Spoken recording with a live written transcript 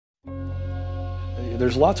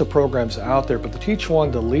There's lots of programs out there, but the Teach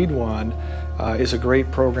One to Lead One is a great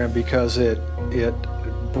program because it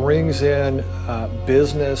brings in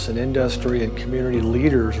business and industry and community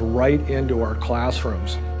leaders right into our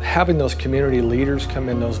classrooms. Having those community leaders come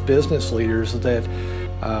in, those business leaders that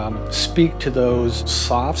speak to those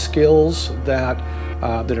soft skills that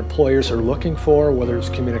employers are looking for, whether it's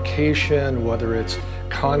communication, whether it's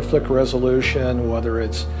conflict resolution, whether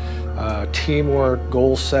it's teamwork,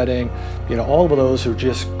 goal setting, all of those are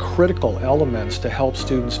just critical elements to help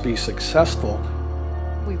students be successful.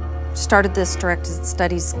 We started this directed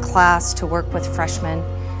studies class to work with freshmen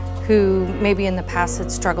who maybe in the past had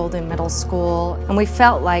struggled in middle school, and we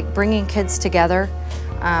felt like bringing kids together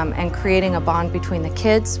and creating a bond between the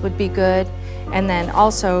kids would be good, and then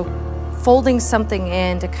also folding something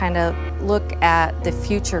in to kind of look at the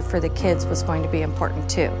future for the kids was going to be important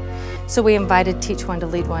too. So we invited Teach One to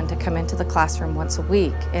Lead One to come into the classroom once a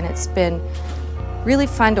week, and it's been really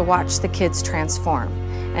fun to watch the kids transform.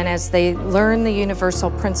 And as they learn the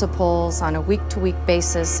universal principles on a week-to-week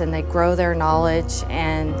basis and they grow their knowledge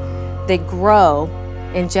and they grow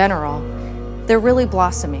in general, they're really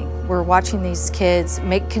blossoming. We're watching these kids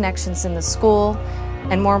make connections in the school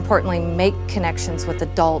and, more importantly, make connections with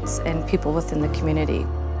adults and people within the community.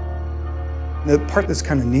 The part that's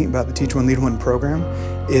kind of neat about the Teach One Lead One program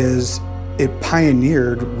is it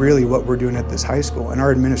pioneered really what we're doing at this high school, and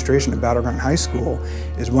our administration at Battleground High School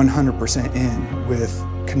is 100% in with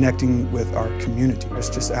connecting with our community. It's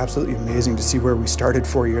just absolutely amazing to see where we started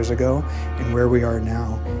 4 years ago and where we are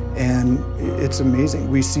now, and it's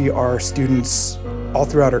amazing. We see our students all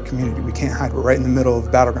throughout our community. We can't hide. We're right in the middle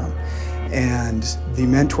of Battleground, and the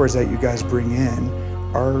mentors that you guys bring in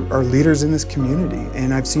are leaders in this community,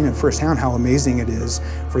 and I've seen it firsthand how amazing it is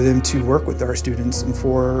for them to work with our students and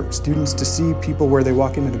for students to see people where they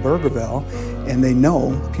walk into Burgerville and they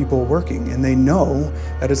know people working and they know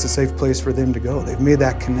that it's a safe place for them to go. They've made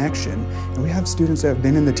that connection, and we have students that have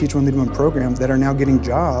been in the Teach One Lead One programs that are now getting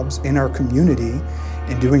jobs in our community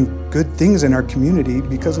and doing good things in our community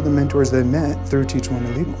because of the mentors they met through Teach One to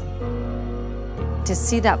Lead One. To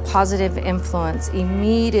see that positive influence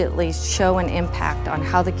immediately show an impact on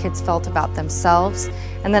how the kids felt about themselves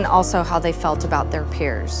and then also how they felt about their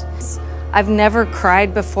peers. I've never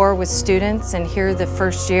cried before with students, and here the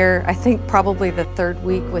first year, I think probably the third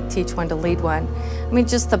week with Teach One to Lead One, I mean,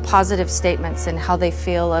 just the positive statements and how they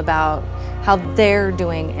feel about how they're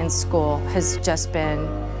doing in school has just been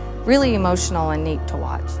really emotional and neat to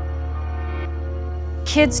watch.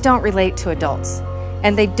 Kids don't relate to adults,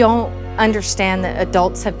 and they don't understand that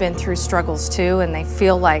adults have been through struggles too, and they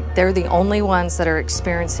feel like they're the only ones that are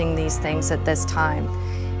experiencing these things at this time.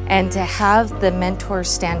 And to have the mentors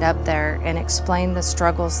stand up there and explain the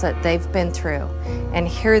struggles that they've been through, and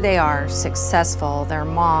here they are, successful, their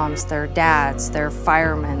moms, their dads, their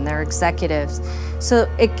firemen, their executives.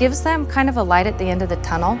 So it gives them kind of a light at the end of the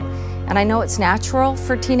tunnel. And I know it's natural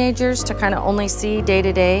for teenagers to kind of only see day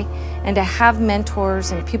to day, and to have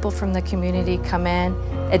mentors and people from the community come in,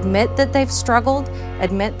 admit that they've struggled,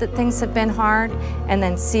 admit that things have been hard, and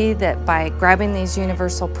then see that by grabbing these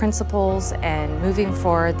universal principles and moving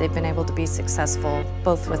forward, they've been able to be successful,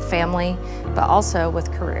 both with family, but also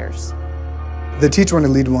with careers. The Teach One to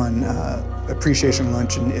Lead One appreciation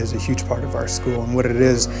luncheon is a huge part of our school, and what it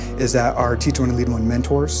is that our Teach One to Lead One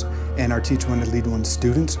mentors and our Teach One to Lead One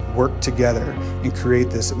students work together and create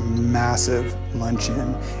this massive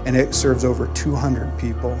luncheon, and it serves over 200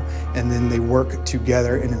 people, and then they work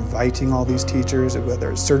together in inviting all these teachers,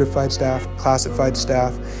 whether it's certified staff, classified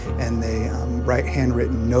staff, and they write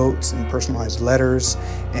handwritten notes and personalized letters,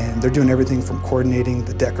 and they're doing everything from coordinating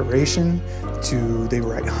the decoration to they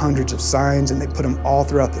write hundreds of signs and they put them all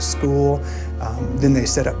throughout the school. Then they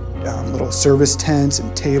set up little service tents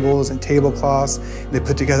and tables and tablecloths. They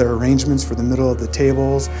put together arrangements for the middle of the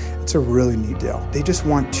tables. It's a really neat deal. They just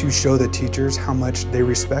want to show the teachers how much they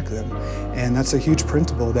respect them. And that's a huge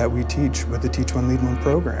principle that we teach with the Teach One Lead One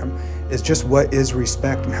program, is just what is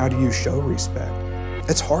respect and how do you show respect.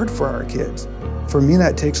 It's hard for our kids. For me,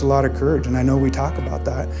 that takes a lot of courage, and I know we talk about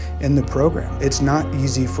that in the program. It's not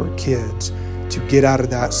easy for kids to get out of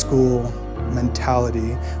that school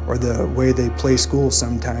mentality or the way they play school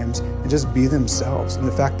sometimes and just be themselves. And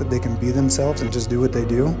the fact that they can be themselves and just do what they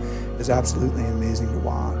do is absolutely amazing to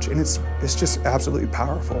watch. And it's just absolutely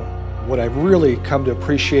powerful. What I've really come to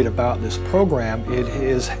appreciate about this program, it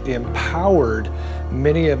has empowered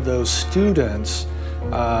many of those students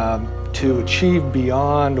to achieve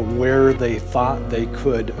beyond where they thought they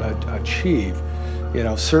could achieve. You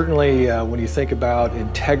know, certainly when you think about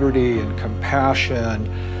integrity and compassion,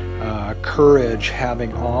 courage,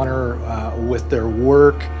 having honor with their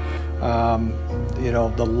work, you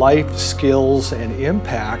know, the life skills and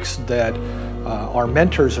impacts that our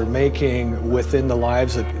mentors are making within the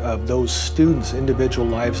lives of those students, individual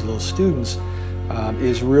lives of those students,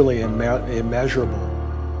 is really immeasurable.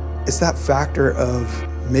 It's that factor of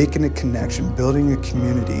making a connection, building a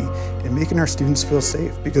community, and making our students feel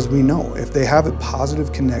safe, because we know if they have a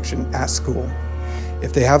positive connection at school,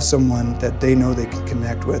 if they have someone that they know they can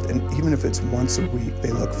connect with, and even if it's once a week,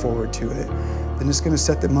 they look forward to it, then it's going to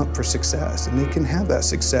set them up for success, and they can have that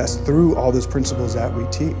success through all those principles that we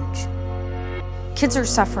teach. Kids are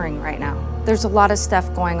suffering right now. There's a lot of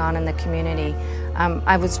stuff going on in the community.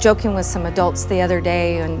 I was joking with some adults the other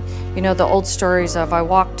day, and you know the old stories of I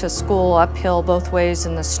walked to school uphill both ways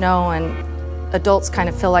in the snow, and adults kind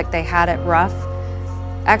of feel like they had it rough.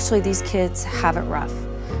 Actually, these kids have it rough.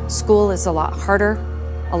 School is a lot harder,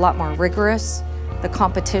 a lot more rigorous. The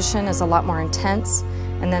competition is a lot more intense.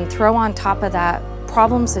 And then throw on top of that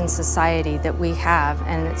problems in society that we have,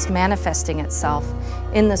 and it's manifesting itself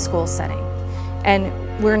in the school setting. And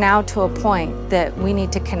we're now to a point that we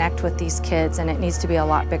need to connect with these kids, and it needs to be a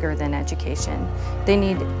lot bigger than education. They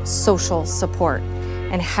need social support.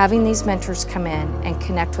 And having these mentors come in and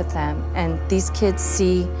connect with them, and these kids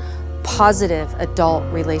see positive adult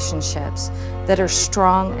relationships that are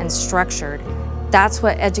strong and structured, that's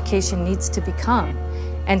what education needs to become.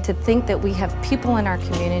 And to think that we have people in our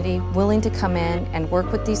community willing to come in and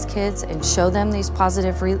work with these kids and show them these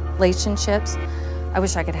positive relationships, I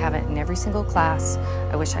wish I could have it in every single class.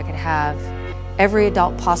 I wish I could have every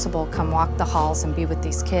adult possible come walk the halls and be with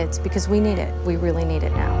these kids, because we need it. We really need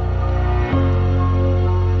it now.